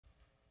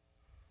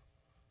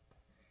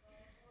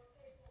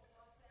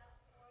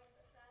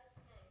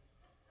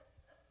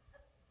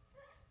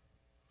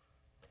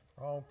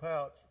Wrong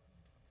pouch.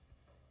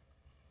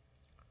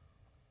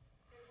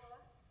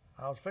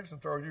 I was fixing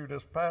to throw you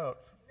this pouch.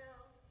 No.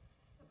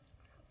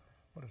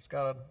 But it's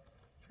got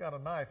a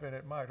knife in it.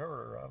 It might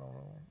hurt her. I don't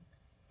know.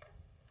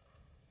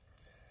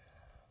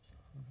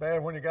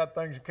 Bad when you got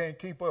things you can't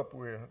keep up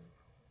with.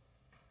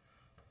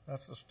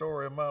 That's the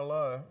story of my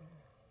life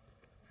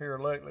here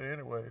lately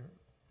anyway.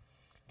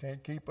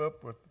 Can't keep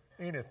up with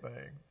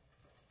anything.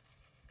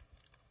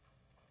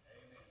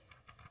 Amen.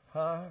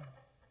 Huh?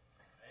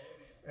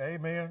 Amen.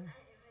 Amen.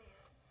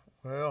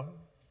 Well,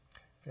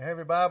 if you have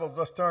your Bibles,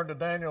 let's turn to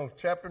Daniel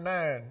chapter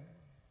 9.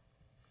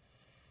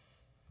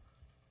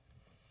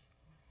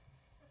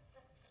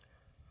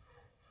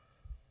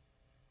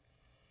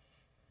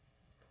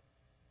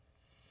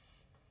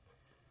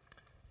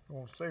 You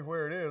want to see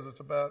where it is?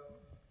 It's about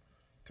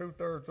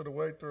 2/3 of the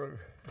way through.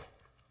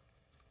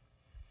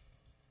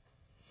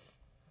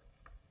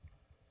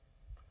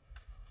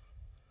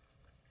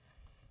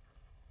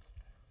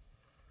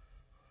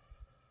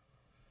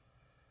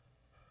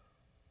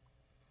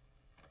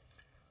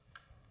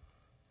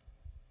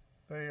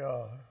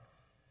 The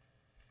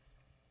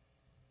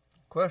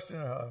question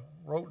I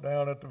wrote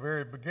down at the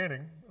very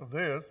beginning of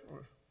this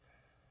was,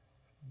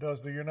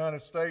 does the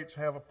United States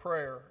have a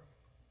prayer?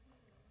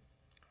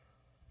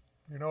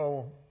 You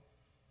know,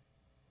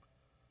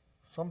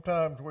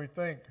 sometimes we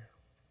think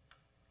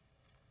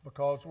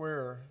because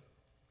we're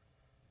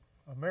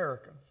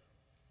Americans,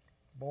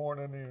 born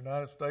in the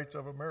United States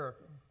of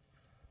America,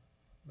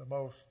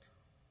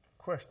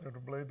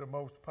 questionably the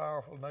most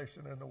powerful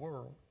nation in the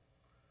world,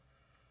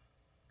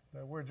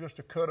 that we're just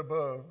a cut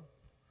above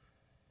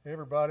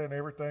everybody and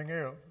everything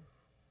else,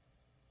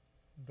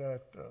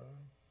 that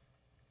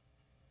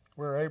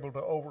we're able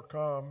to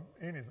overcome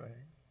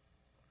anything.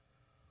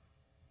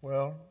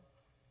 Well,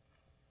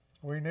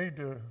 we need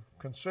to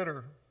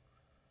consider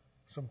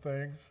some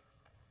things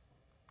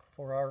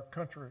for our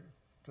country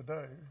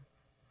today,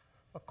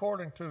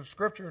 according to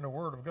Scripture and the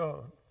Word of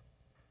God.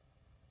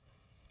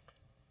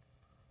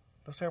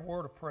 Let's have a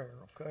word of prayer,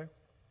 okay?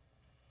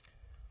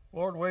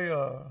 Lord, we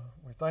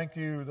thank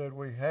you that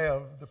we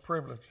have the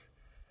privilege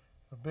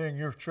of being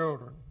your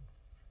children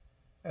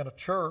and a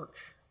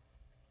church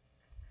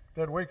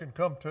that we can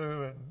come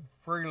to and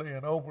freely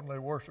and openly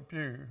worship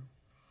you.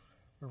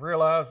 We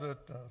realize that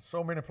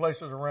so many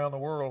places around the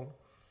world,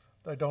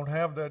 they don't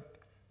have that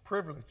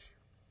privilege.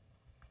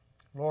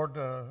 Lord,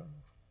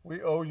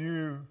 we owe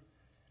you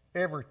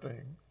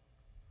everything.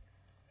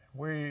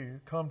 We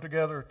come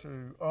together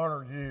to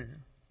honor you.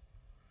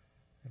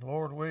 And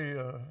Lord, we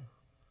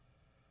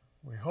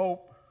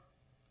hope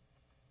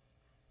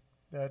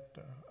that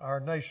our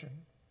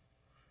nation,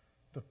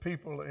 the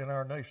people in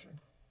our nation,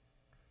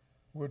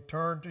 would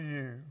turn to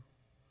you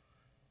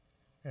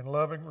in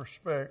loving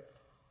respect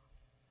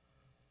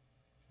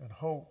and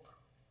hope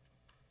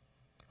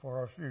for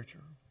our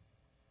future.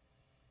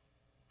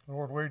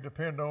 Lord, we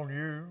depend on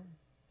you,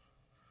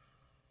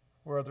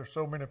 whether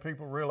so many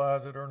people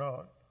realize it or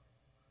not.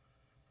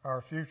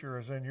 Our future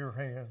is in your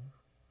hand.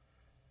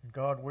 And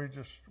God, we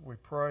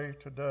pray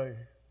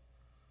today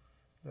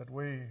that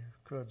we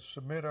could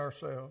submit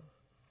ourselves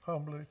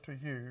humbly to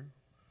you,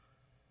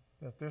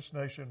 that this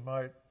nation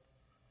might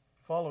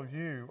follow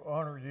you,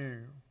 honor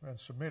you, and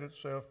submit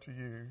itself to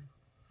you.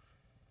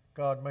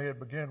 God, may it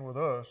begin with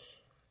us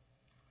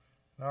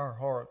in our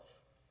hearts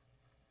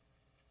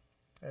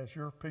as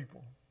your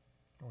people.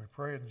 And we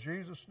pray in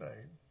Jesus'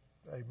 name,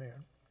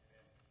 amen.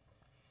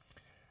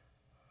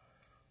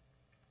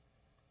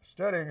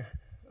 Studying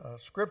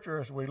Scripture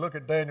as we look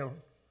at Daniel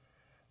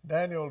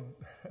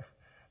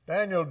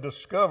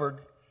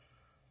discovered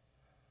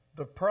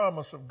the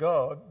promise of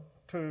God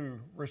to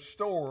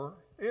restore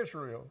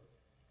Israel.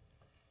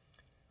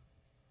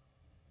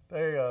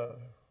 They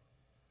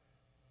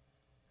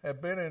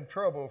have been in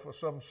trouble for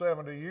some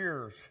 70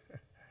 years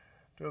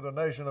to the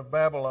nation of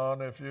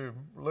Babylon, if you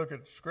look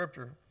at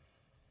Scripture.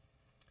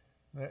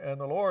 And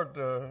the Lord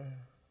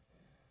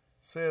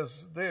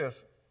says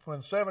this,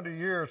 when 70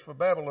 years for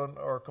Babylon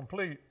are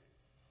complete,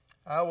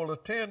 I will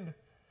attend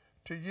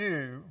to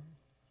you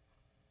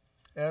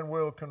and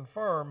will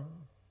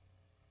confirm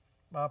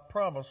my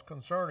promise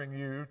concerning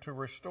you to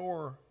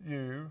restore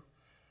you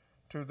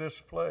to this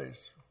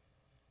place.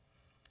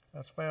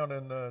 That's found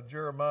in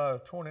Jeremiah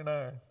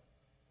 29.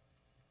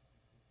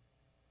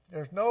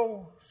 There's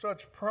no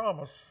such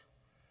promise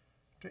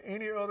to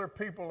any other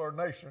people or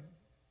nation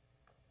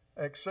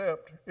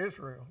except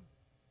Israel.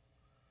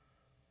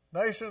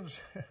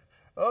 Nations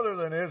other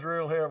than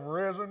Israel have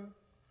risen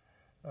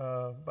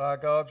by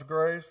God's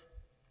grace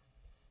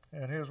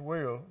and His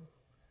will,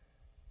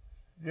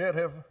 yet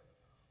have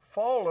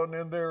fallen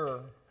in their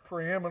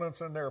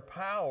preeminence and their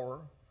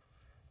power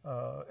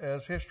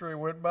as history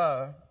went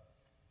by.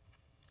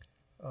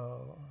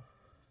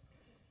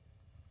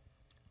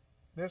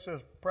 This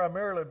has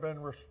primarily been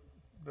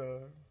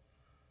the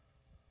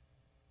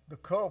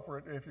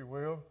culprit, if you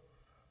will,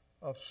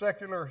 of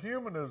secular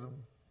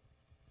humanism.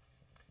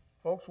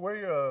 Folks, we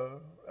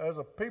as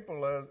a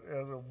people,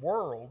 as a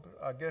world,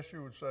 I guess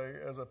you would say,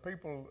 as a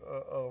people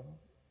of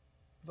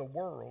the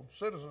world,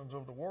 citizens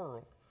of the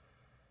world.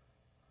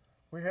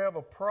 We have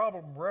a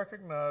problem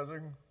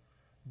recognizing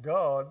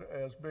God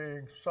as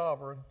being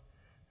sovereign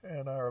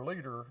and our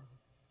leader,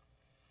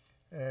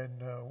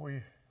 and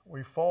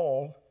we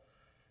fall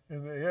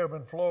in the ebb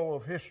and flow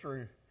of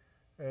history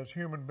as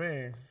human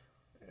beings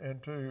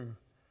into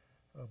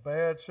a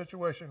bad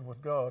situation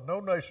with God. No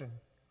nation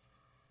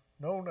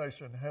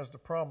has the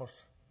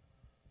promise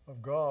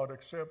of God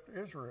except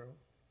Israel.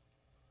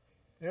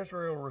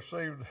 Israel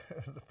received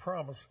the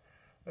promise.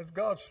 It's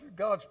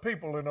God's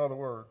people, in other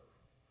words.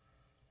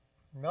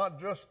 Not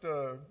just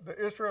the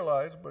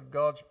Israelites, but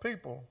God's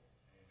people,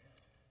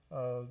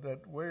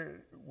 that we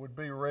would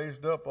be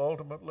raised up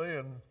ultimately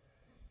and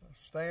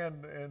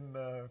stand in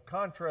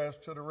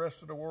contrast to the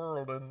rest of the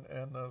world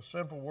and the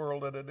sinful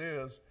world that it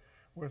is,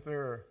 with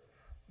their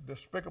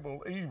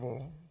despicable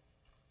evil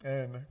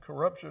and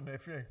corruption.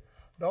 If you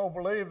don't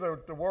believe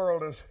that the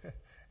world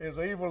is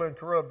evil and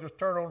corrupt, just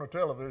turn on the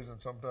television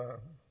sometime.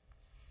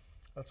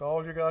 That's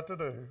all you got to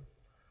do.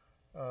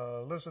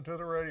 Listen to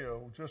the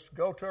radio. Just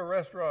go to a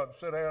restaurant and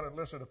sit down and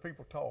listen to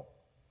people talk.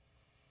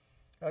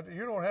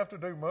 You don't have to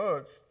do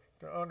much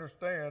to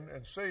understand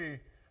and see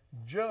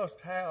just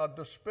how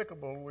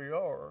despicable we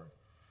are,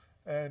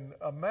 and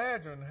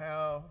imagine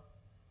how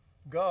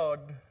God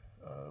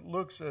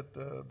looks at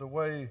the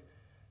way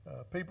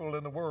people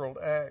in the world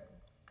act.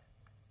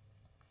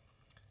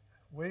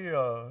 We,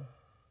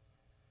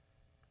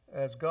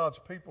 as God's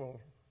people,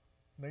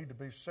 need to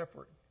be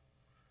separate.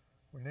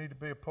 We need to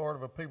be a part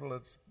of a people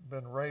that's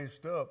been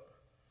raised up,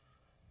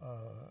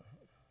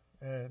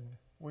 and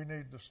we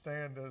need to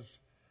stand as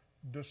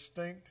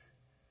distinct,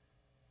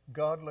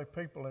 godly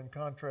people in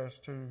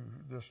contrast to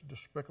this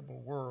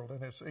despicable world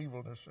and its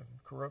evilness and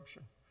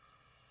corruption.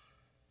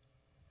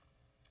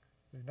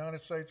 The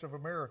United States of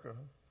America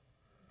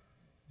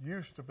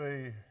used to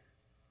be,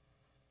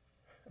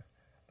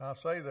 I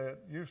say that,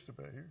 used to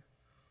be,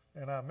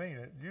 and I mean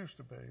it, used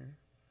to be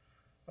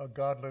a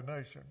godly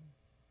nation.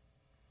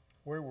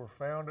 We were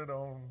founded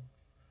on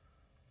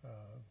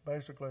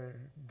basically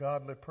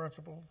godly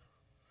principles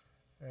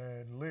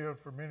and lived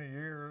for many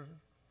years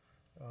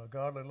a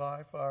godly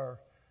life. Our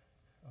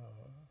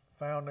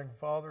founding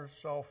fathers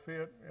saw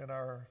fit in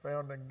our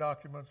founding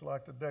documents,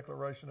 like the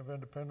Declaration of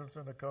Independence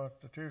and the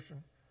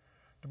Constitution,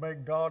 to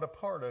make God a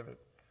part of it.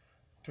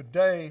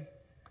 Today,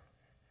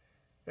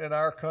 in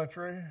our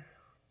country,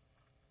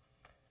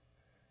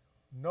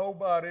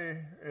 nobody,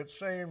 it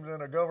seems,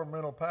 in a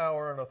governmental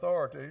power and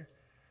authority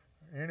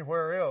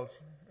anywhere else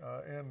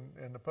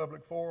in the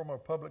public forum or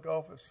public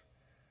office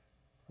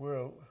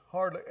will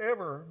hardly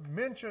ever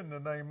mention the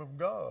name of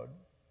God.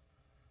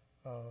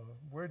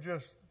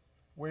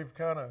 We've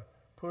kind of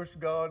pushed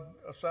God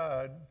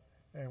aside,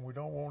 and we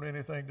don't want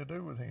anything to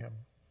do with Him.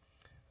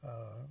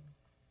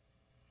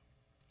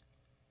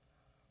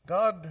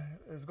 God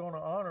is going to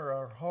honor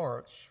our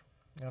hearts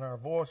and our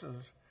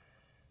voices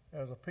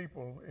as a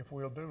people if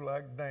we'll do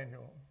like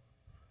Daniel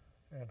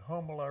and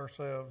humble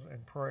ourselves in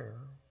prayer.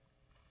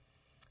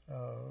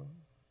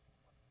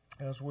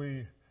 As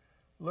we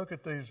look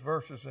at these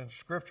verses in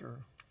Scripture,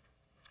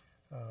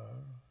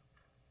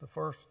 the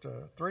first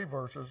three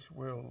verses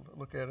we'll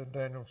look at in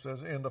Daniel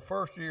says, in the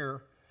first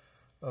year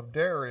of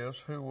Darius,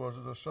 who was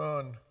the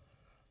son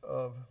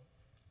of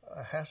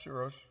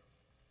Ahasuerus,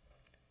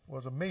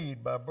 was a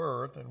Mede by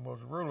birth and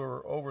was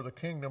ruler over the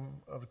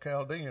kingdom of the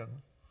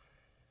Chaldean.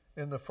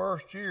 In the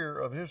first year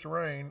of his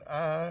reign,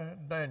 I,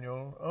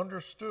 Daniel,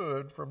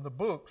 understood from the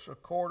books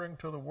according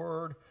to the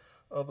word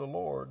of the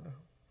Lord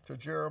to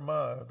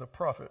Jeremiah the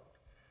prophet,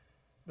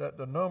 that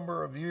the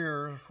number of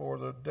years for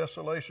the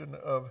desolation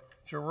of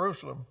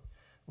Jerusalem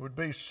would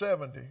be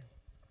 70.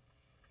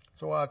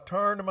 So I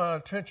turned my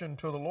attention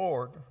to the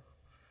Lord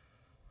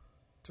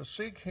to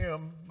seek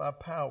Him by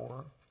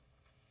power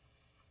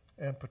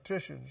and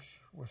petitions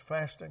with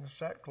fasting,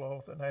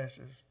 sackcloth, and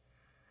ashes.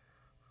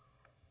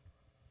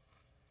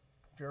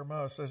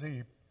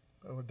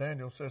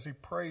 Daniel says he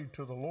prayed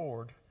to the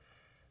Lord,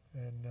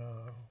 and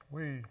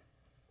we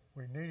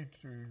need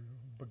to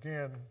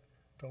begin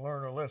to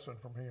learn a lesson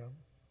from him.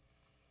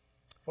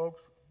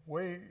 Folks,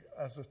 we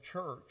as a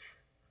church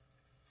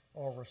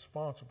are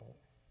responsible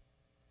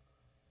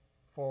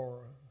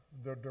for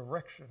the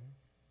direction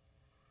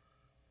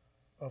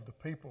of the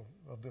people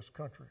of this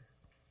country.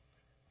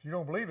 If you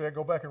don't believe that,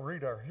 go back and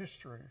read our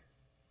history.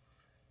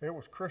 It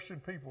was Christian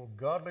people,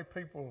 godly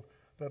people,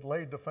 that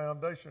laid the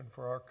foundation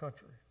for our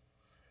country.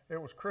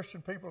 It was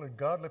Christian people and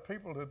godly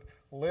people that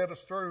led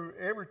us through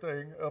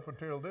everything up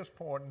until this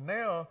point.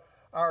 Now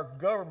our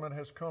government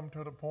has come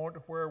to the point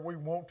where we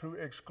want to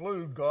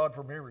exclude God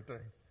from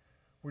everything.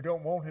 We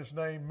don't want His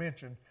name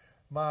mentioned.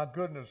 My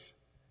goodness,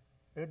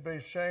 it'd be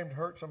a shame to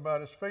hurt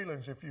somebody's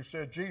feelings if you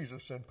said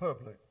Jesus in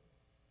public.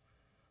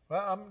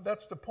 Well,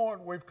 that's the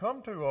point we've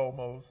come to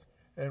almost,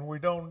 and we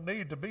don't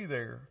need to be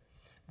there.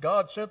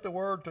 God sent the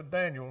word to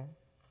Daniel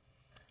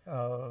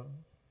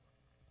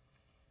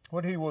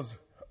when he was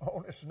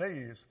on his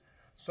knees.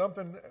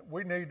 Something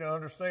we need to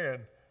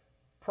understand.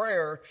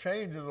 Prayer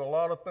changes a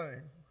lot of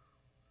things.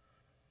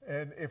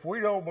 And if we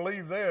don't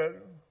believe that,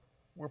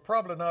 we're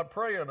probably not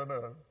praying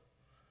enough.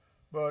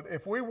 But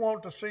if we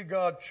want to see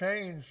God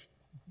change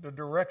the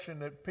direction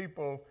that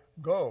people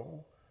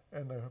go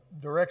and the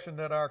direction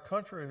that our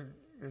country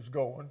is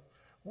going,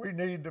 we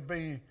need to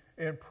be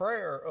in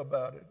prayer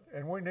about it.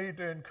 And we need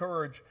to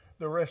encourage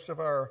the rest of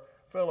our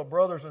fellow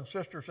brothers and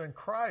sisters in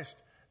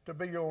Christ to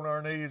be on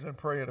our knees and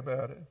praying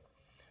about it.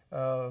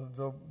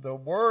 The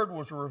word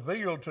was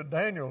revealed to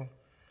Daniel,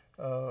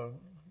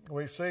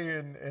 we see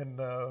in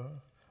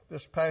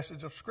this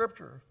passage of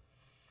Scripture.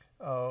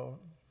 Let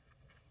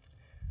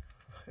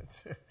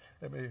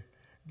me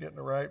get in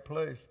the right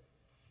place.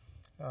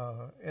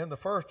 In the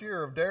first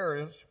year of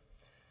Darius,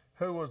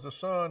 who was the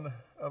son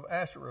of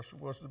Ahasuerus,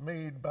 was the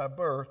Mede by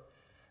birth,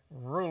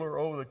 ruler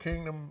over the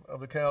kingdom of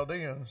the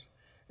Chaldeans.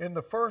 In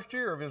the first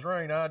year of his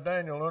reign, I,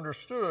 Daniel,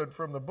 understood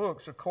from the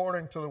books,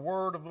 according to the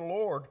word of the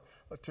Lord,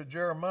 to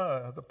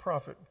Jeremiah the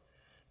prophet,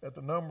 that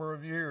the number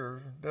of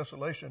years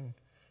desolation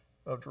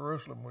of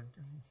Jerusalem would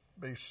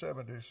be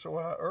 70. So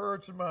I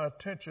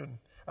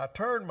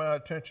turned my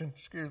attention,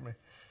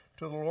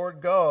 to the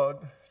Lord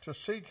God to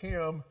seek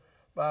him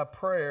by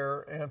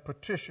prayer and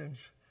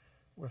petitions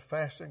with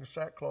fasting,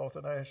 sackcloth,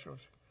 and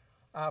ashes.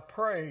 I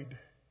prayed,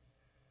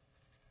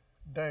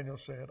 Daniel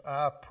said,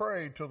 I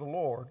prayed to the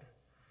Lord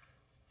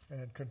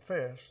and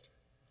confessed.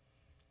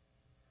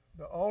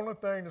 The only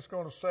thing that's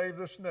going to save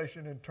this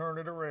nation and turn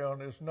it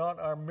around is not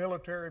our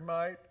military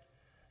might,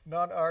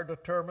 not our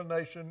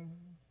determination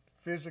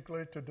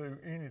physically to do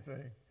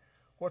anything.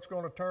 What's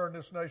going to turn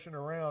this nation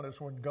around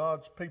is when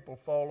God's people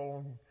fall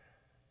on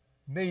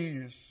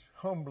knees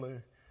humbly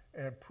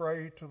and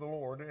pray to the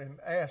Lord and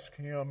ask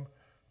him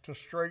to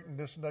straighten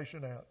this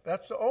nation out.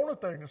 That's the only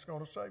thing that's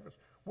going to save us.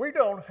 We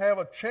don't have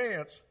a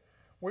chance.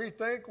 We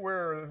think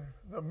we're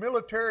the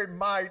military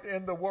might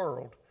in the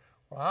world.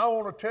 Well, I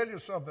want to tell you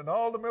something.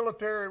 All the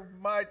military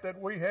might that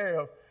we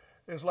have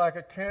is like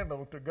a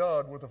candle to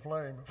God with a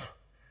flame.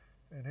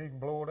 And he can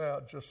blow it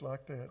out just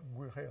like that, and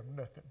we'll have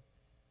nothing.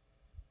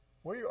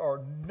 We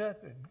are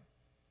nothing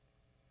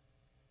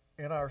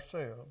in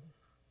ourselves.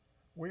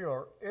 We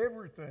are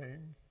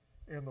everything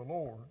in the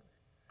Lord.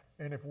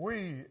 And if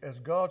we, as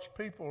God's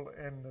people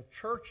and the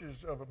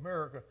churches of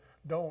America,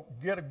 don't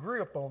get a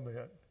grip on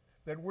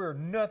that we're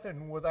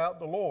nothing without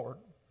the Lord,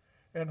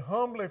 and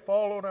humbly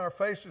fall on our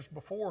faces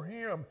before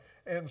him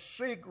and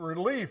seek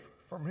relief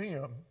from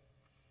him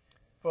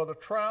for the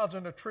trials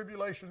and the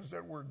tribulations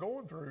that we're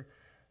going through,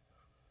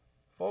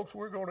 folks,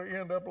 we're going to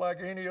end up like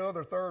any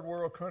other third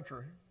world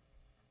country.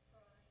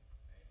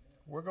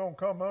 We're going to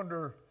come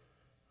under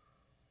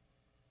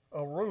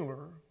a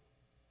ruler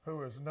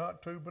who is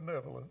not too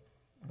benevolent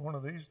one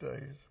of these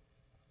days.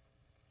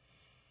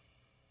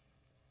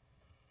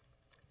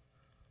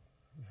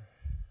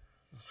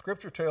 The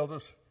Scripture tells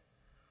us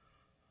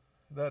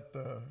that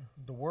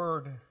the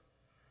Word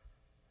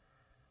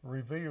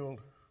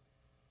revealed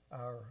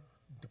our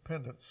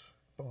dependence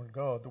upon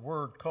God. The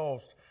Word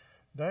caused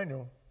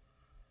Daniel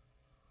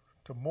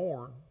to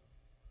mourn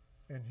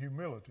in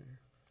humility.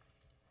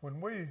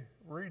 When we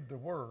read the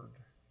Word,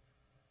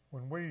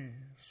 when we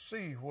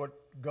see what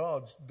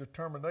God's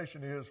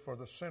determination is for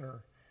the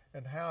sinner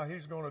and how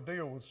he's going to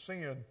deal with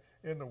sin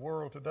in the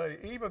world today,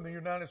 even the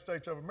United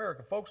States of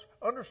America, folks,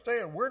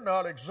 understand we're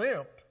not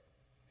exempt.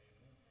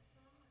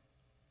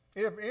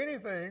 If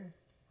anything,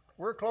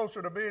 we're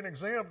closer to being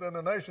exempt than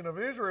the nation of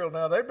Israel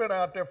now. They've been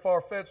out there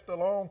far-fetched a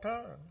long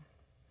time.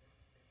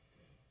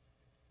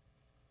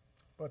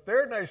 But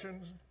their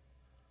nations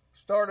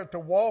started to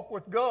walk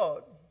with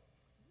God,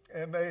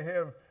 and they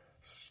have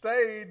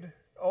stayed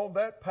on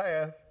that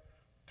path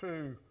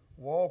to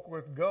walk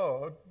with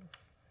God.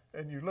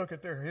 And you look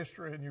at their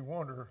history and you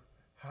wonder,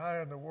 how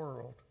in the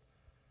world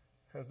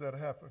has that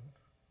happened?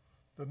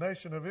 The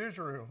nation of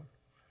Israel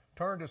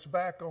turned its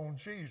back on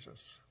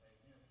Jesus.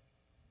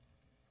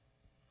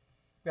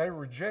 They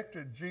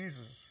rejected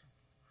Jesus.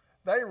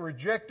 They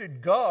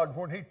rejected God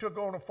when he took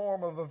on the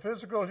form of a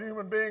physical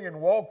human being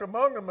and walked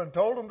among them and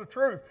told them the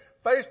truth,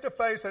 face to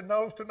face and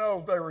nose to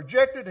nose. They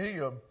rejected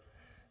him.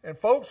 And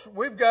folks,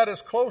 we've got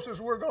as close as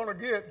we're going to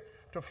get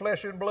to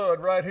flesh and blood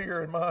right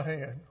here in my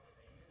hand,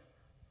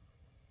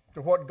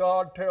 to what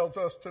God tells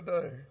us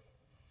today.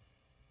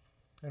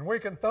 And we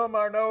can thumb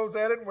our nose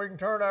at it, and we can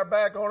turn our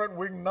back on it, and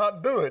we can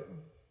not do it.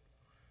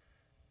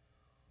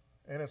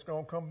 And it's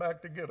going to come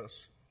back to get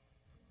us.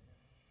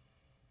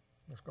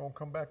 It's going to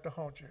come back to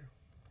haunt you.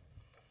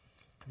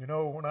 You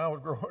know, when I was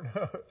growing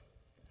up,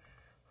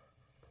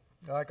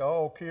 like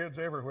all kids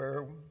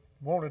everywhere,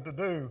 wanted to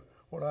do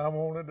what I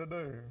wanted to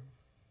do.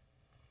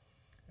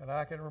 And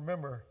I can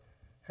remember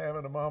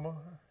having a mama,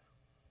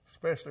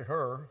 especially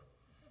her,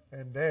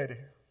 and Daddy.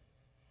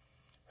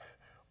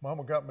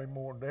 Mama got me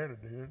more than Daddy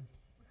did.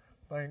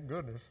 Thank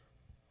goodness.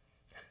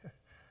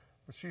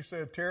 But she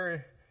said,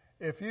 Terry,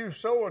 if you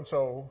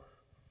so-and-so,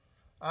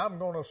 I'm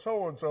going to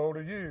so-and-so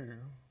to you.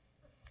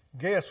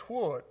 Guess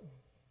what?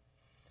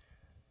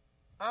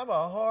 I'm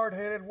a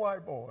hard-headed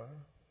white boy.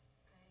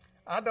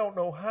 I don't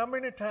know how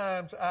many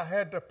times I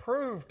had to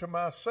prove to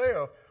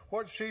myself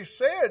what she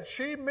said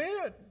she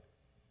meant.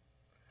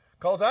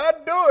 Because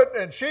I'd do it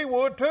and she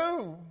would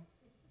too.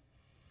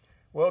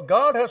 Well,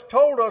 God has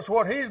told us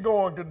what He's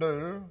going to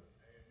do.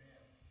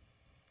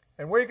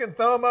 And we can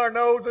thumb our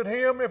nose at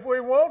Him if we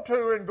want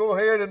to and go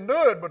ahead and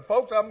do it. But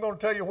folks, I'm going to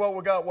tell you what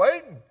we got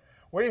waiting.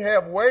 We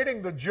have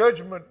waiting the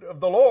judgment of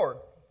the Lord.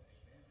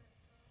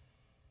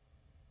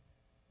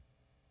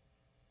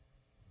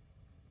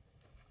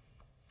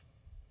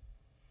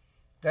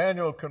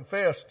 Daniel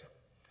confessed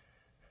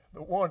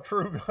the one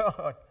true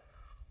God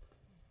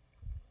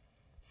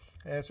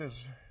as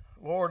his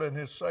Lord and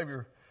his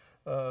Savior.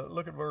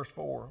 Look at verse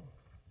 4.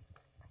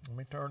 Let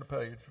me turn the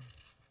page.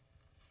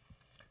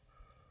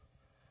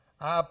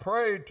 I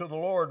prayed to the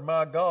Lord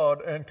my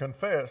God and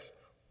confessed,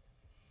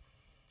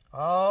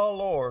 Ah,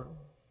 Lord,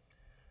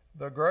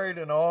 the great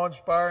and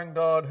awe-inspiring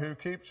God who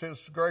keeps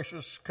His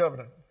gracious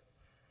covenant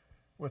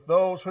with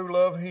those who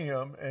love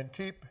Him and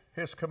keep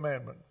His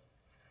commandments.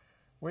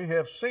 We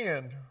have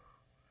sinned,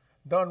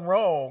 done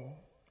wrong,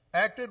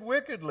 acted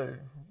wickedly,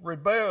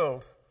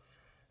 rebelled,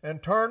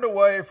 and turned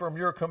away from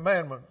your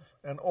commandments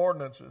and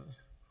ordinances.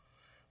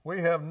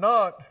 We have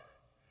not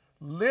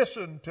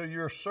listened to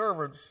your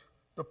servants,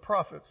 the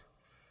prophets,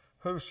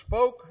 who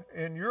spoke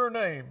in your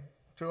name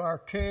to our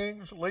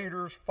kings,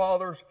 leaders,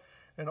 fathers,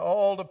 and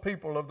all the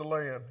people of the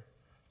land.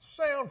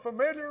 Sound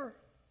familiar?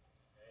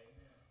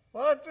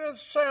 Well,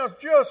 this sounds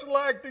just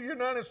like the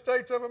United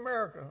States of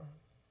America.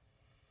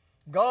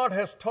 God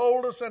has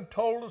told us and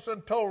told us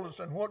and told us,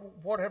 and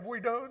what have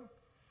we done?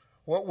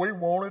 What we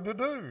wanted to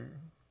do.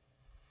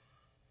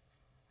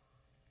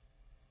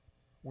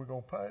 We're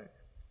going to pay.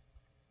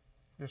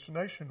 This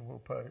nation will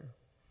pay.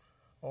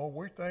 Oh,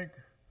 we think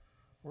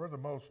we're the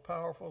most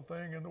powerful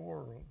thing in the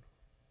world.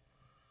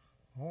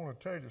 I want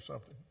to tell you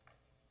something.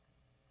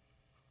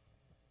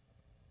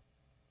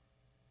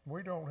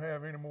 We don't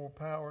have any more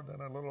power than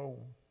a little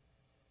old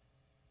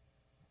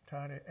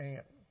tiny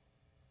ant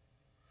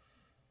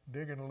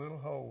digging a little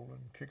hole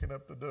and kicking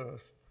up the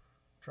dust,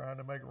 trying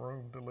to make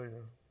room to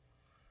live.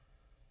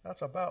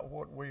 That's about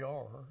what we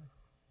are.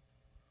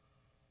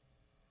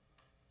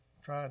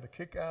 Trying to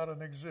kick out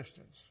an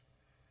existence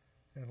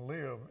and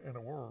live in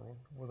a world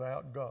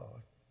without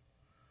God.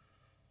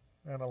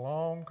 And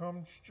along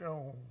comes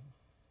Joan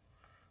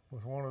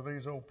with one of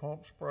these old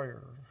pump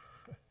sprayers.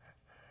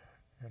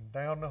 And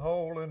down the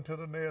hole into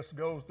the nest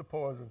goes the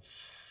poison.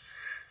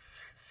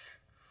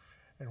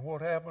 And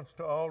what happens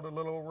to all the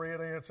little red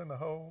ants in the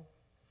hole?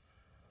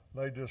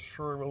 They just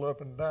shrivel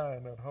up and die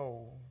in that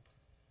hole.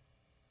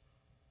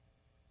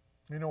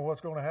 You know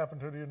what's going to happen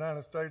to the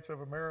United States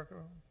of America?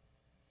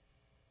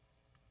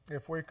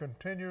 If we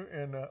continue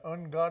in an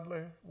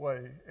ungodly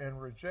way and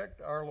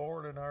reject our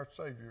Lord and our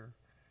Savior,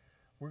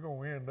 we're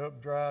going to end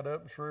up dried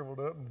up,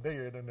 shriveled up, and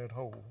dead in that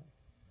hole.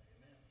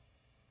 Amen.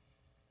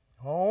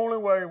 The only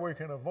way we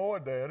can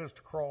avoid that is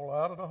to crawl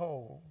out of the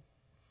hole,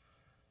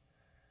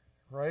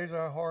 raise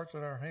our hearts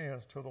and our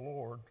hands to the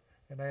Lord,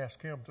 and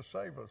ask Him to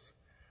save us.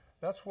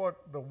 That's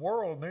what the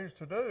world needs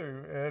to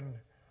do. And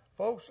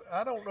folks,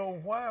 I don't know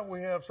why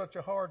we have such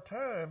a hard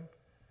time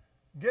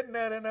getting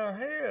that in our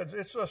heads.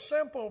 It's a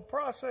simple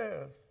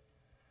process.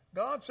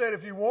 God said,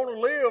 if you want to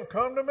live,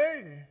 come to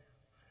me.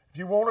 If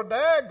you want to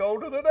die, go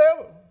to the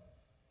devil.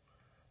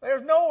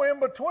 There's no in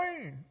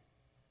between.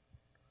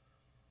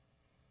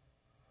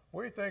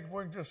 We think if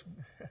we can just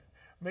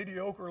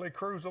mediocrely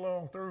cruise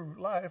along through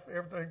life,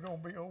 everything's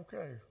going to be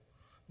okay.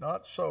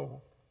 Not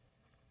so.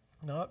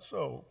 Not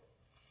so.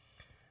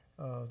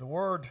 The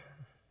Word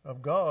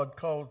of God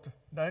caused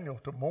Daniel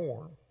to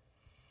mourn.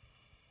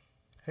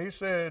 He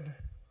said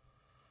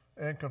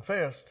and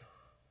confessed,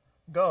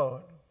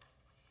 God,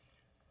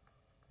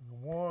 the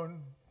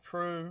one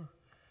true,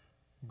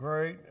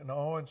 great, and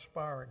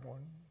awe-inspiring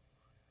one,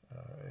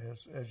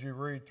 as you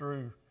read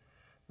through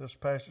this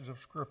passage of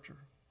Scripture.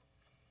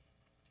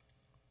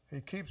 He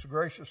keeps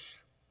gracious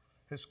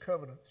His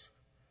covenants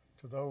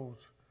to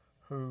those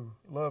who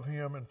love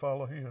Him and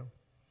follow Him.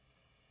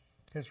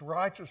 This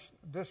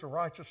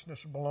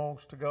righteousness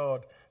belongs to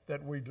God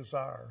that we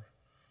desire.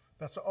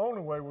 That's the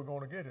only way we're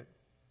going to get it,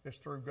 is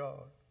through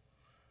God.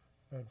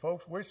 And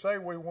folks, we say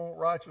we want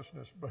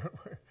righteousness, but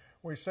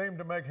we seem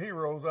to make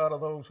heroes out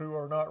of those who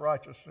are not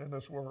righteous in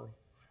this world.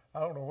 I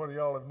don't know whether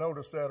y'all have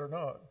noticed that or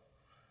not,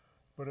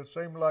 but it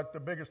seems like the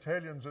biggest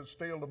hellions that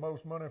steal the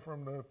most money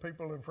from the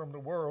people and from the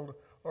world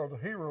are the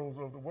heroes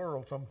of the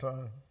world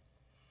sometimes.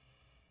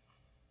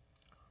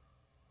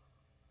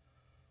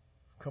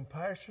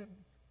 Compassion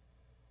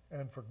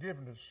and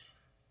forgiveness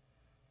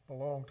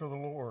belong to the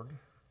Lord.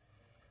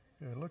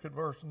 Yeah, look at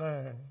verse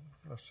 9.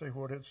 Let's see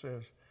what it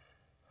says.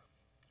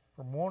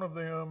 From one of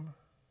them,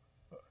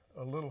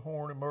 a little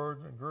horn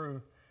emerged and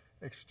grew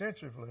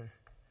extensively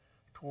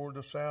toward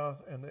the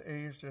south and the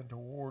east and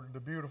toward the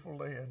beautiful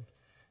land.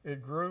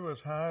 It grew as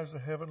high as the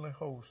heavenly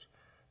hosts,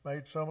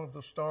 made some of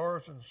the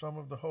stars and some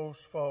of the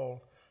hosts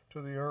fall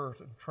to the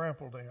earth and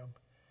trampled them.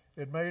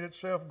 It made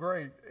itself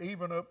great,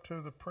 even up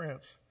to the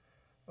prince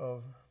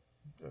of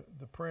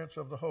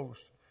the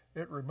host.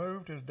 It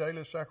removed his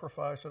daily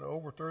sacrifice and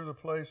overthrew the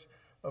place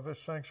of his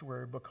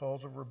sanctuary.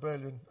 Because of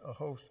rebellion, a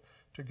host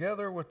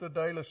together with the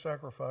daily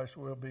sacrifice,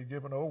 will be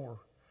given over.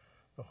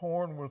 The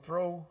horn will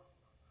throw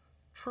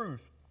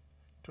truth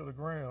to the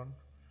ground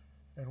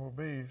and will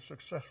be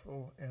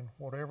successful in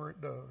whatever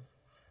it does.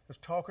 It's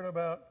talking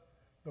about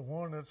the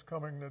one that's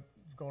coming that's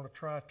going to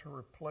try to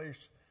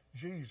replace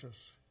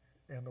Jesus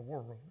in the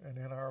world and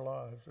in our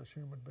lives as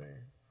human beings.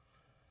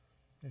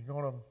 He's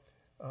going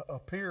to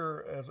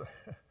appear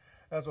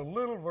as a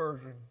little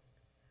version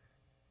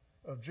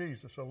of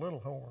Jesus, a little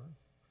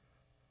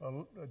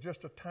horn,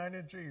 just a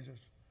tiny Jesus.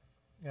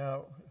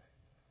 Now,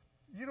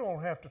 you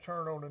don't have to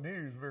turn on the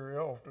news very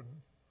often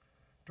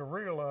to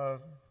realize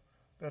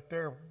that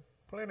there are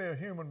plenty of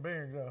human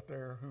beings out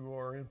there who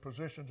are in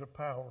positions of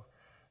power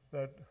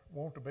that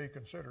want to be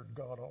considered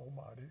God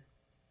Almighty.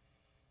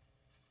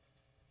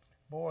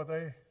 Boy,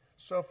 they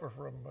suffer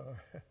from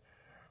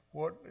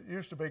what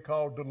used to be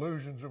called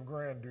delusions of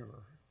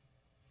grandeur.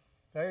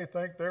 They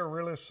think they're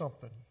really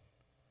something,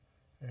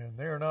 and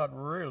they're not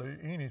really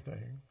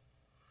anything.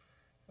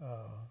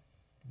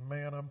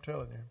 Man, I'm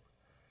telling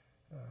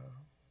you,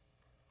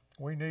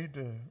 we need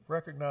to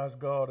recognize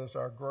God as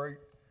our great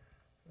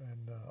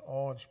and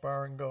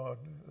awe-inspiring God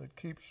that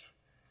keeps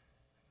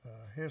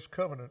His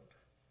covenant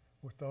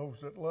with those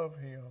that love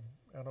Him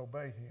and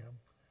obey Him.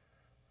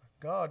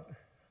 God,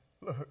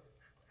 look,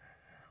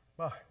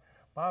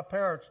 my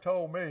parents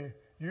told me,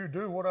 you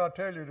do what I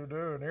tell you to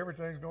do and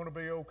everything's going to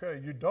be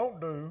okay. You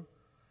don't do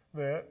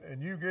that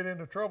and you get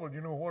into trouble,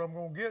 you know what I'm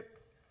going to get?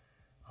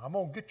 I'm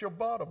going to get your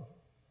bottom.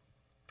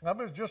 I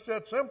mean, it's just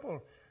that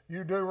simple.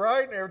 You do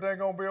right and everything's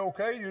going to be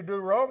okay. You do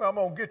wrong, I'm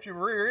going to get your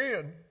rear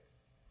end.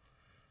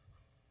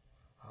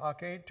 I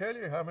can't tell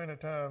you how many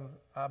times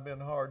I've been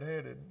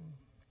hard-headed.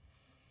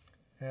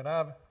 And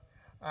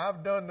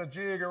I've done the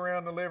jig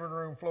around the living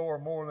room floor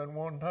more than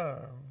one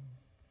time.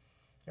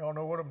 Y'all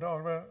know what I'm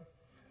talking about?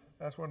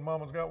 That's when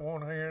Mama's got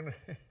one hand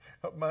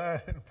up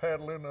mine and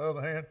paddle in the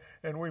other hand,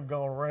 and we've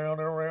gone round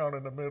and around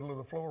in the middle of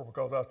the floor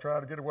because I was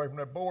trying to get away from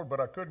that board, but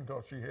I couldn't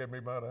because she had me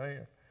by the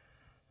hand.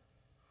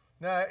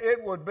 Now,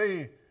 it would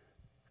be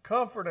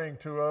comforting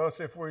to us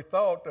if we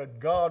thought that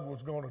God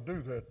was going to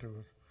do that to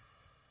us.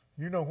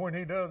 You know when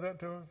He does that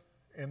to us?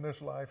 In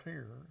this life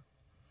here.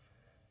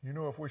 You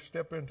know if we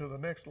step into the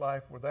next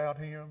life without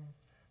Him,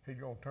 He's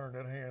going to turn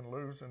that hand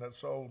loose and that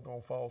soul's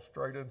going to fall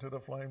straight into the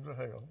flames of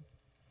hell.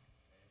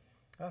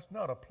 That's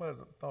not a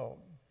pleasant thought.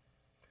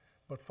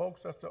 But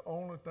folks, that's the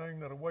only thing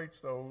that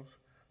awaits those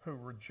who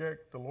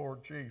reject the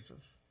Lord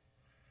Jesus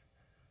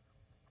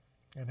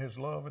and His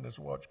love and His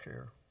watch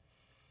care.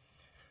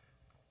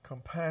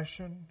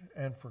 Compassion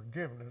and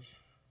forgiveness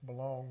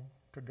belong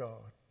to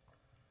God.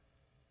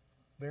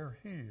 They're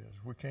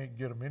His. We can't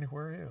get them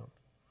anywhere else.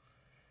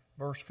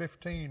 Verse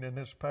 15 in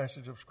this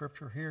passage of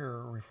Scripture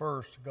here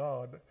refers to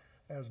God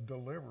as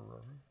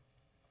deliverer.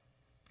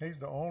 He's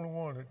the only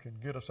one that can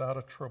get us out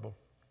of trouble.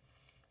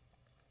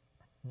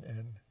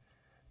 And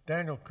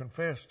Daniel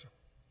confessed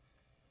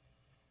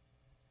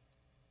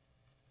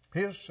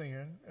his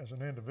sin as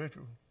an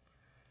individual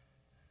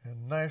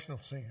and national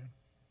sin.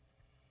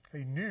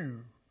 He knew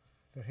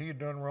that he had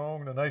done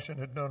wrong, the nation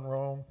had done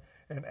wrong,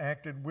 and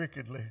acted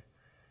wickedly.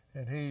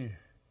 And he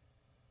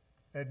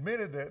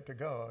admitted that to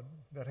God,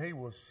 that he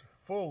was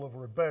full of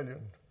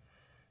rebellion.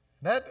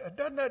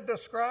 Doesn't that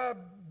describe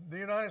the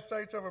United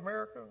States of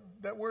America?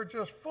 That we're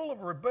just full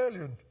of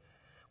rebellion.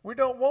 We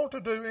don't want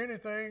to do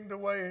anything the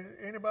way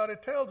anybody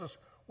tells us.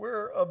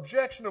 We're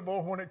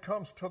objectionable when it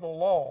comes to the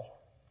law.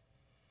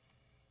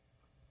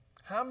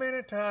 How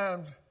many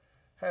times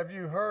have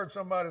you heard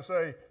somebody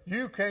say,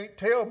 you can't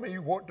tell me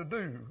what to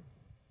do?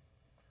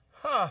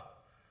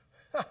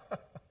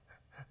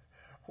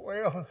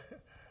 Well,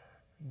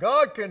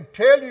 God can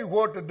tell you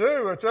what to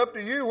do. It's up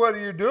to you whether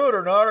you do it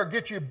or not, or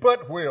get you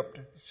butt whipped.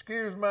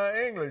 Excuse my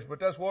English, but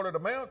that's what it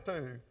amounts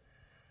to.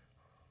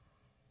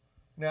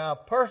 Now,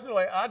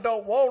 personally, I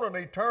don't want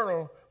an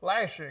eternal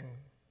lashing.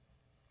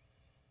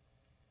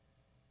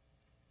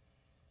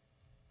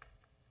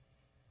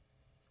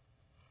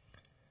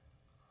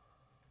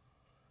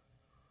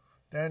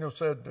 Daniel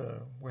said,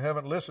 we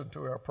haven't listened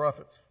to our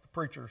prophets, the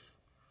preachers.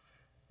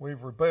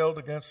 We've rebelled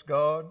against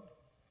God.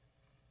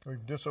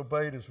 We've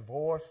disobeyed His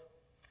voice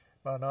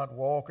by not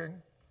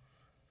walking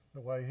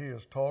the way He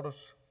has taught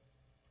us.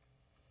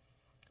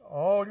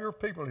 All your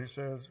people, he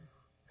says,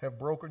 have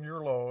broken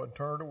your law and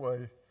turned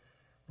away,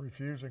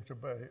 refusing to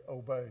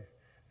obey.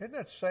 Isn't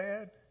that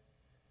sad?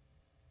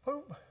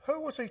 Who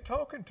was he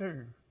talking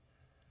to?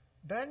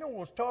 Daniel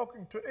was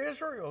talking to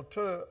Israel,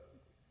 to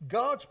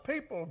God's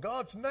people,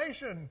 God's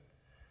nation.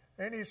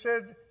 And he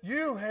said,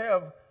 you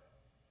have,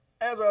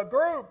 as a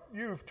group,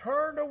 you've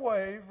turned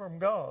away from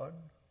God.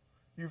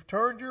 You've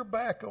turned your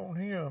back on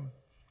Him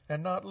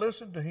and not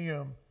listened to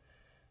Him.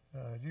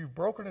 You've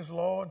broken His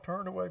law and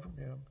turned away from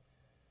Him.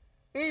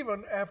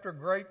 Even after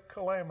great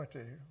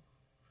calamity,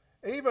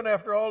 even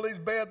after all these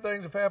bad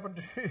things have happened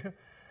to you,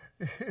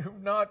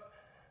 you've not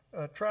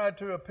tried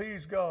to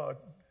appease God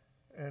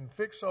and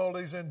fix all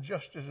these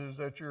injustices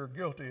that you're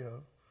guilty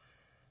of.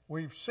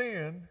 We've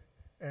sinned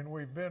and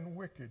we've been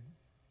wicked.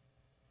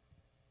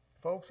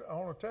 Folks, I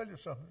want to tell you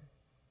something.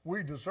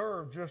 we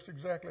deserve just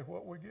exactly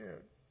what we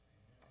get.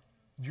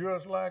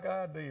 Just like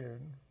I did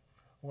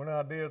when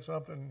I did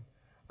something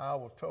I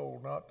was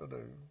told not to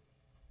do,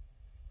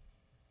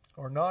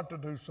 or not to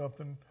do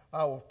something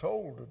I was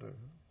told to do.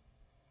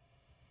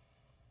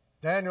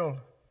 Daniel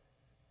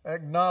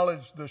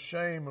acknowledged the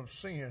shame of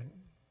sin.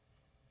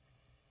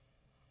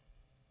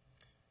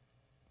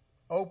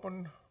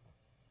 Open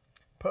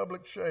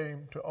public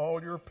shame to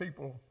all your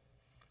people,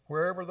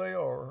 wherever they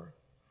are,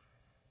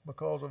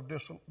 because of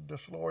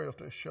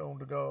disloyalty shown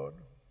to God.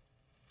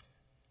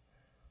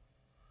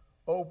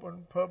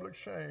 Open public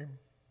shame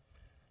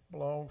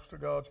belongs to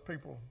God's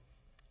people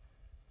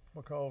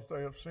because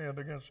they have sinned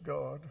against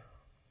God.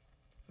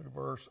 Look at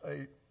verse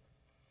 8.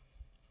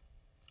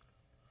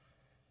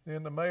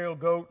 Then the male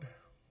goat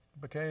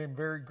became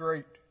very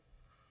great,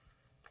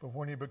 but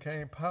when he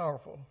became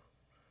powerful,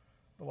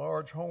 the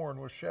large horn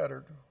was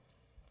shattered.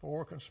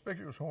 4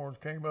 conspicuous horns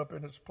came up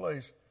in its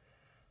place,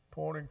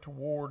 pointing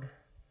toward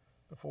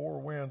the 4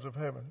 winds of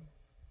heaven.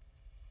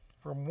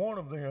 From one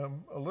of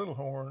them, a little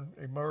horn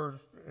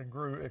emerged and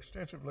grew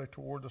extensively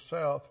toward the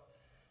south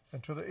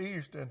and to the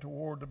east and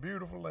toward the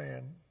beautiful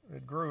land.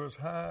 It grew as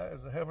high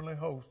as the heavenly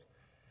host,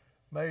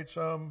 made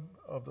some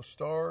of the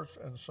stars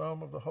and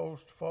some of the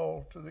host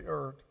fall to the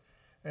earth,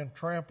 and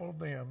trampled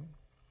them.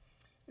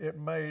 It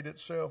made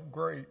itself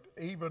great,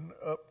 even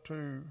up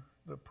to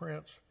the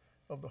prince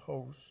of the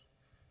host.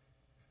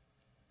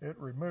 It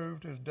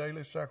removed his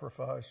daily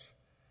sacrifice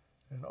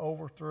and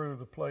overthrew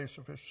the place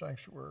of his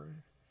sanctuary.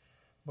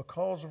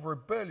 Because of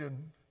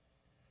rebellion,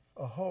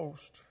 a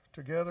host,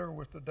 together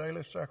with the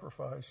daily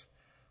sacrifice,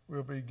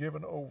 will be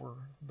given over.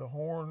 The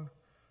horn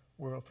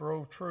will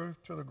throw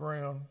truth to the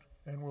ground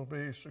and will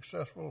be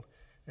successful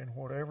in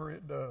whatever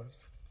it does.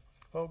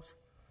 Folks,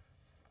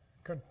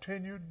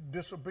 continued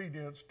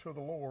disobedience to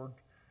the Lord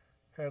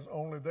has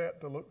only that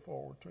to look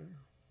forward to.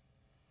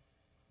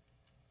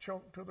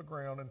 Choked to the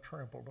ground and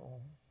trampled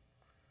on.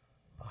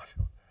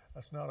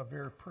 That's not a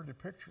very pretty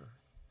picture.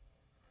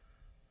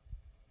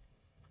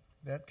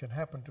 That can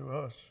happen to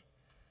us.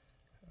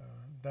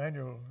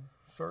 Daniel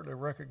certainly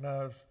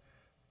recognized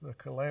the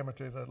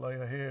calamity that lay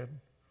ahead,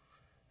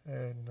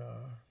 and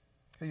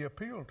he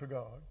appealed to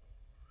God.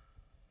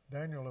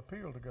 Daniel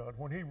appealed to God.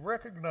 When he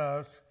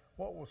recognized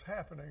what was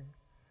happening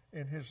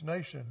in his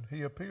nation,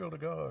 he appealed to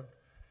God.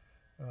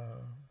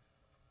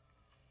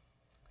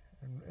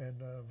 And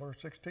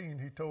verse 16,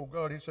 he told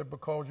God, he said,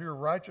 because you're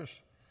righteous,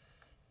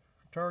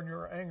 turn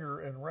your anger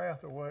and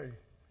wrath away.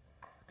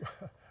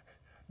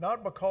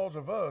 Not because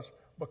of us,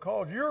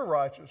 because you're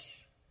righteous.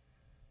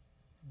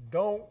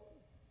 Don't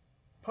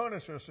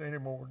punish us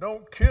anymore.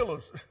 Don't kill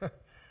us.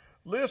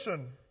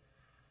 Listen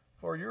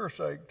for your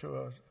sake to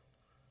us.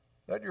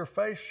 Let your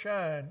face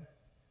shine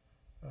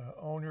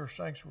on your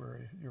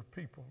sanctuary, your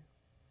people.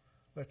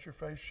 Let your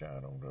face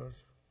shine on us.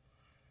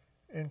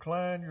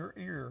 Incline your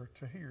ear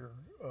to hear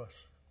us.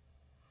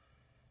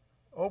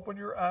 Open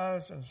your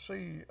eyes and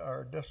see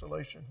our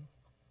desolation.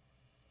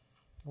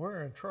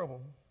 We're in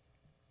trouble.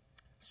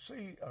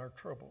 See our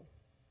trouble.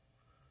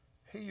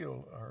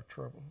 Heal our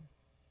trouble.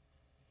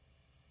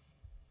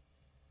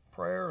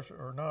 Prayers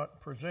are not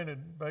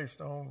presented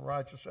based on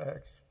righteous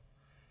acts,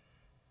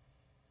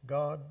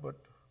 God, but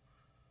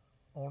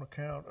on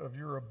account of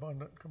your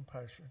abundant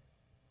compassion.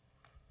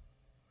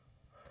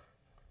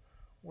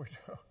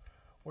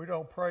 We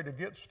don't pray to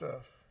get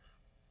stuff.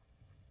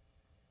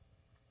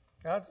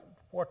 That's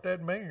what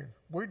that means.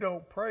 We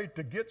don't pray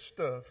to get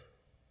stuff.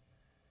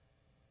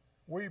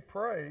 We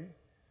pray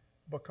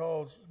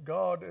because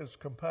God is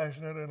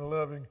compassionate and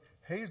loving.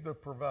 He's the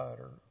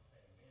provider.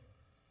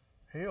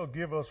 He'll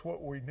give us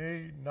what we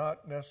need,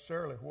 not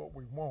necessarily what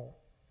we want.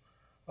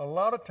 A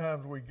lot of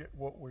times we get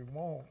what we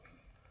want,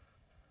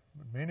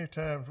 but many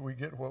times we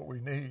get what we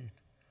need.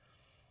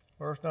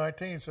 Verse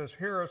 19 says,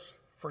 hear us,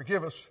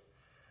 forgive us,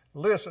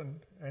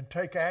 listen, and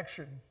take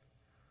action.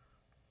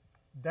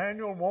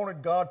 Daniel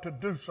wanted God to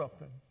do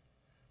something,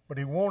 but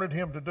he wanted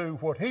him to do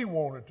what he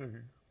wanted to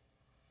do.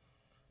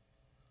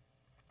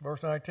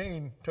 Verse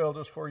 19 tells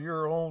us, for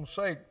your own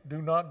sake,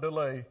 do not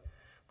delay,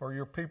 for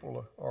your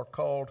people are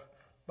called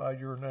by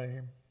your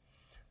name.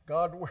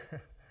 God,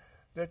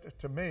 that,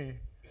 to me,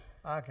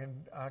 I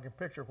can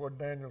picture what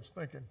Daniel's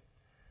thinking.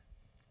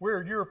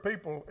 We're your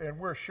people, and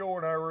we're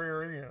showing our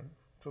rear end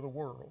to the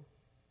world.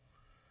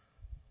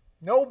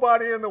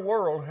 Nobody in the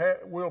world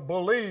will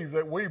believe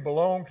that we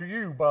belong to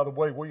you by the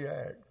way we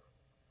act.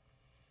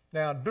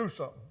 Now do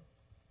something.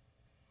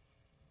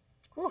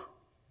 Whew.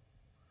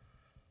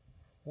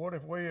 What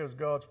if we as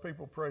God's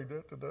people prayed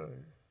that today?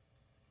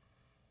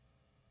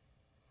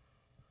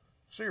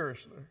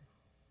 Seriously,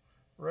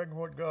 reckon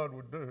what God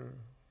would do.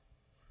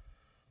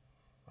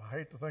 I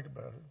hate to think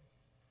about it.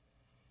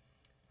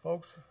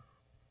 Folks,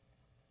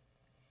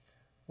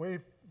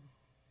 we've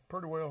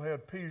pretty well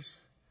had peace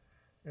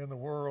in the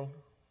world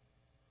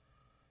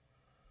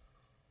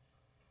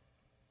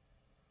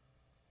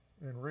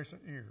in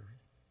recent years.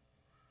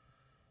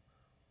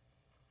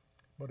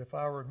 But if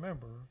I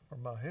remember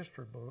from my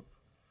history books,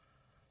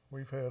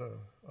 we've had a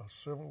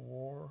civil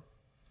war.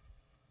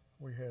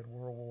 We had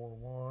World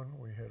War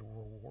I, we had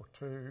World War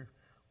II,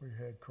 we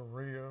had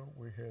Korea,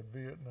 we had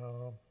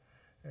Vietnam,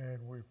 and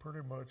we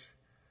pretty much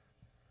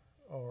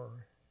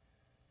are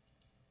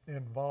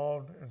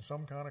involved in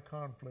some kind of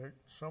conflict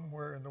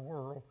somewhere in the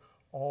world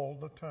all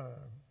the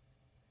time.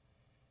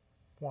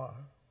 Why?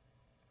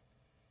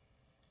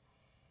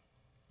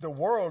 The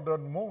world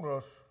doesn't want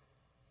us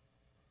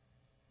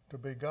to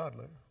be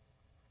godly.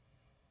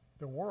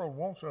 The world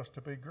wants us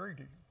to be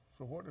greedy.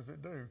 So what does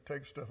it do?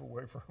 Take stuff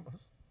away from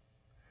us.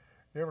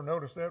 You ever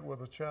notice that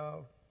with a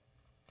child?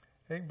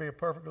 He can be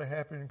perfectly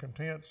happy and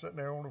content sitting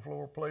there on the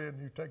floor playing,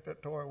 and you take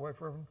that toy away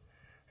from him,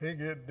 he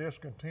get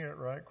discontent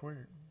right quick.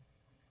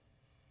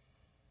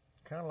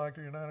 Kind of like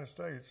the United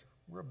States.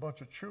 We're a bunch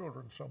of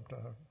children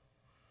sometimes.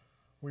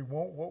 We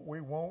want what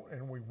we want,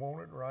 and we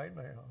want it right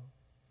now.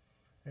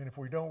 And if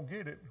we don't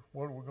get it,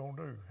 what are we going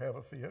to do? Have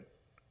a fit?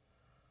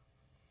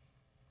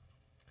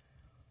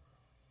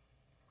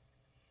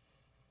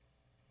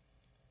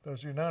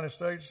 Does the United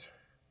States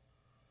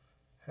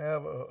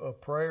have a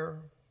prayer?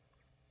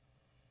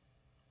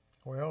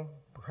 Well,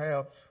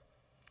 perhaps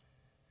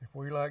if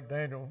we, like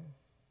Daniel,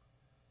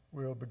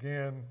 will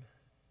begin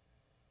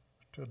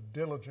to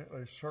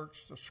diligently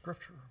search the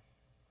Scripture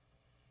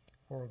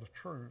for the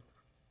truth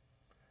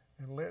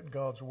and let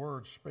God's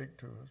Word speak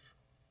to us.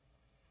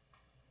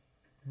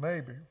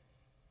 Maybe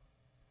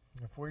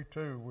if we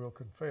too will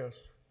confess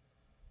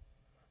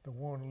the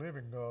one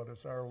living God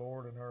as our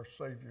Lord and our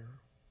Savior,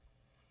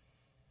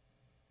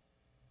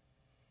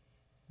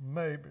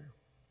 maybe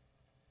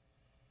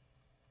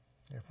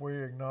if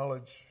we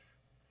acknowledge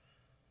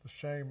the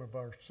shame of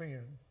our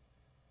sin.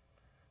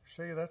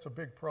 See, that's a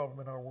big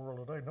problem in our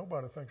world today.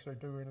 Nobody thinks they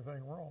do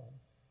anything wrong.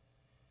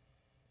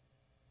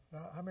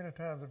 Now, how many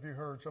times have you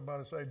heard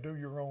somebody say, do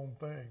your own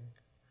thing?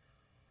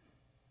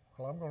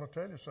 Well, I'm going to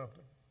tell you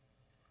something.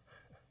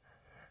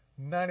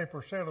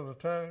 90% of the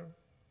time,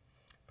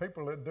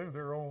 people that do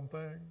their own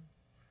thing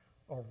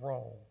are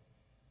wrong.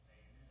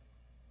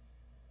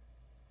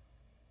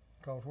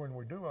 Because when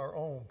we do our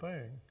own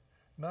thing,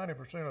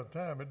 90% of the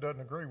time it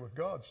doesn't agree with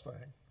God's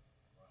thing.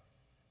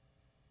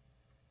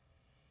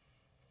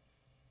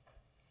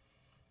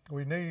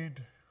 We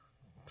need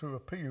to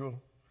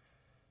appeal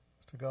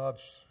to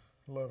God's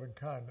loving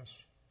kindness,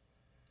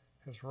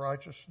 His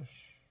righteousness,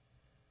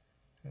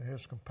 and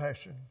His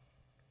compassion,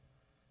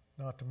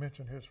 not to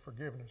mention His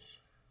forgiveness.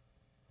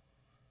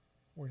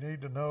 We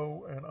need to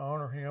know and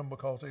honor Him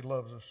because He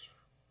loves us.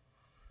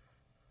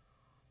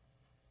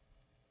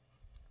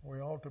 We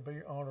ought to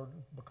be honored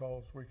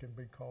because we can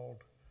be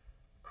called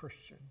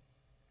Christian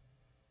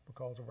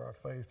because of our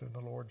faith in the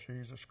Lord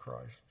Jesus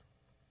Christ.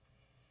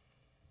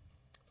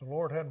 The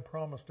Lord hadn't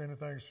promised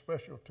anything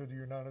special to the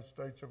United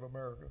States of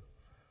America.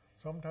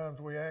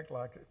 Sometimes we act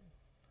like it.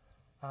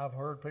 I've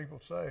heard people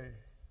say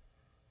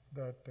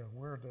that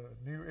we're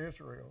the new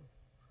Israel.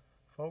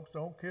 Folks,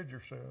 don't kid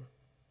yourself.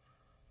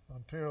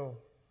 Until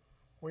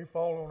we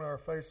fall on our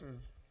faces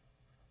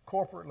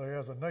corporately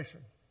as a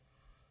nation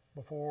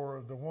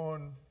before the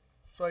one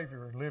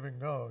Savior and living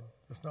God,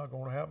 it's not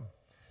going to happen.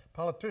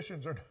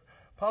 Politicians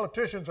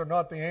are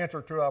not the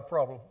answer to our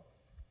problem.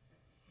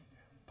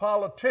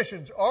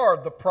 Politicians are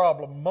the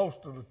problem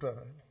most of the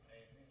time.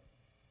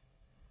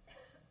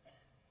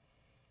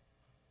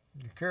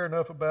 You care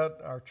enough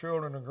about our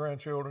children and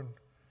grandchildren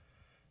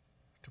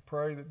to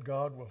pray that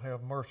God will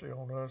have mercy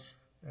on us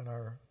and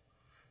our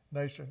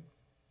nation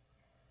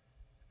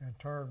and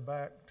turn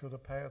back to the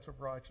paths of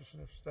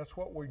righteousness. That's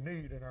what we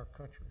need in our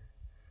country.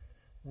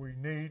 We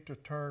need to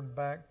turn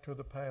back to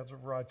the paths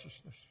of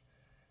righteousness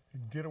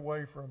and get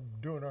away from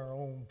doing our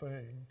own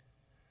thing.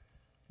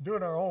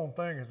 Doing our own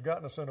thing has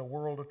gotten us in a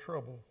world of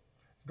trouble.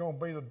 It's going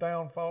to be the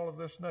downfall of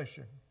this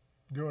nation,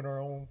 doing our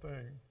own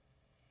thing.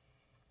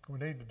 We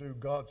need to do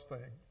God's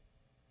thing.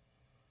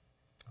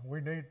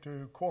 We need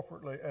to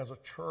corporately, as a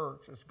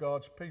church, as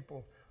God's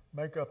people,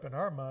 make up in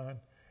our mind,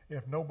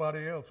 if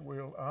nobody else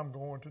will, I'm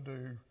going to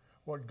do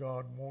what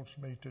God wants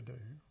me to do.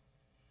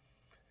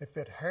 If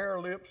it hair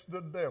lips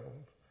the devil,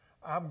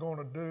 I'm going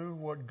to do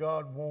what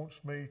God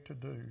wants me to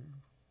do.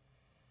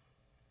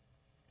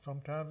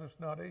 Sometimes it's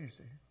not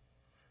easy.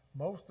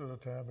 Most of the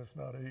time it's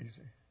not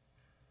easy.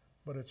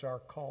 But it's our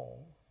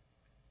call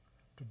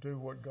to do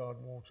what God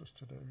wants us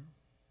to do.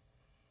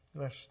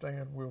 Let's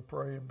stand, we'll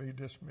pray and be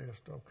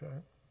dismissed, okay?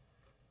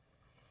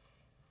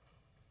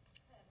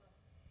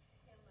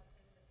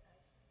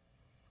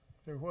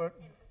 Do what?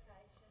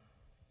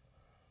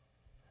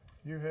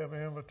 You have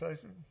an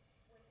invitation?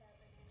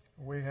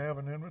 We have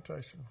an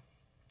invitation.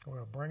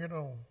 Well, bring it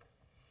on.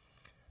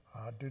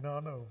 I do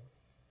not know.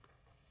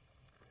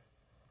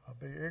 I'll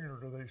be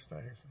ignorant of these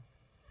things.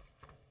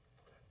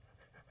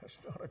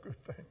 That's not a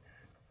good thing.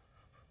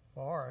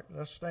 All right,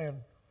 let's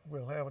stand.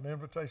 We'll have an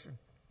invitation.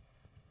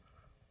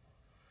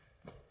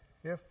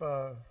 If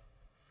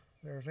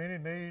there's any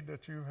need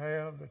that you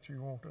have that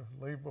you want to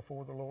leave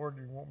before the Lord,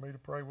 you want me to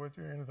pray with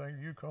you, anything,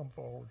 you come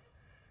forward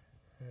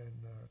and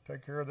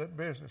take care of that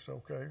business,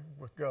 okay,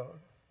 with God.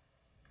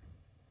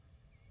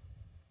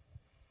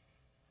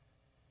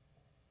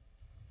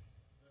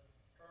 Let's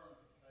turn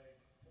to page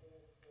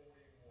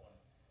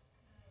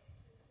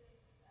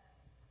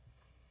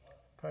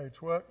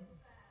Page what?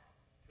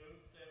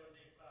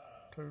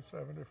 275.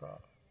 275.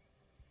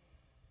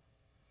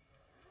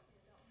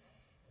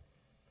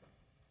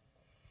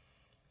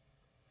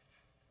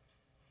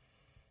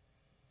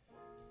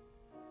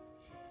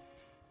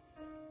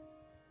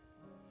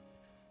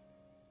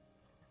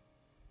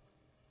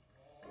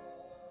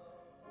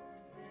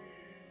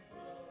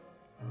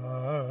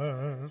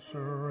 I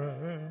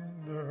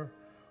surrender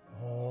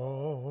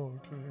all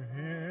to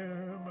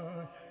Him.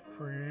 I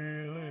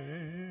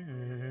freely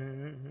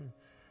give.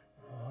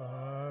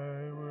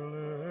 I will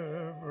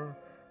ever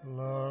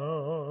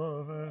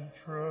love and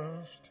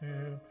trust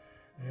Him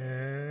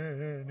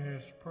in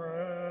His presence.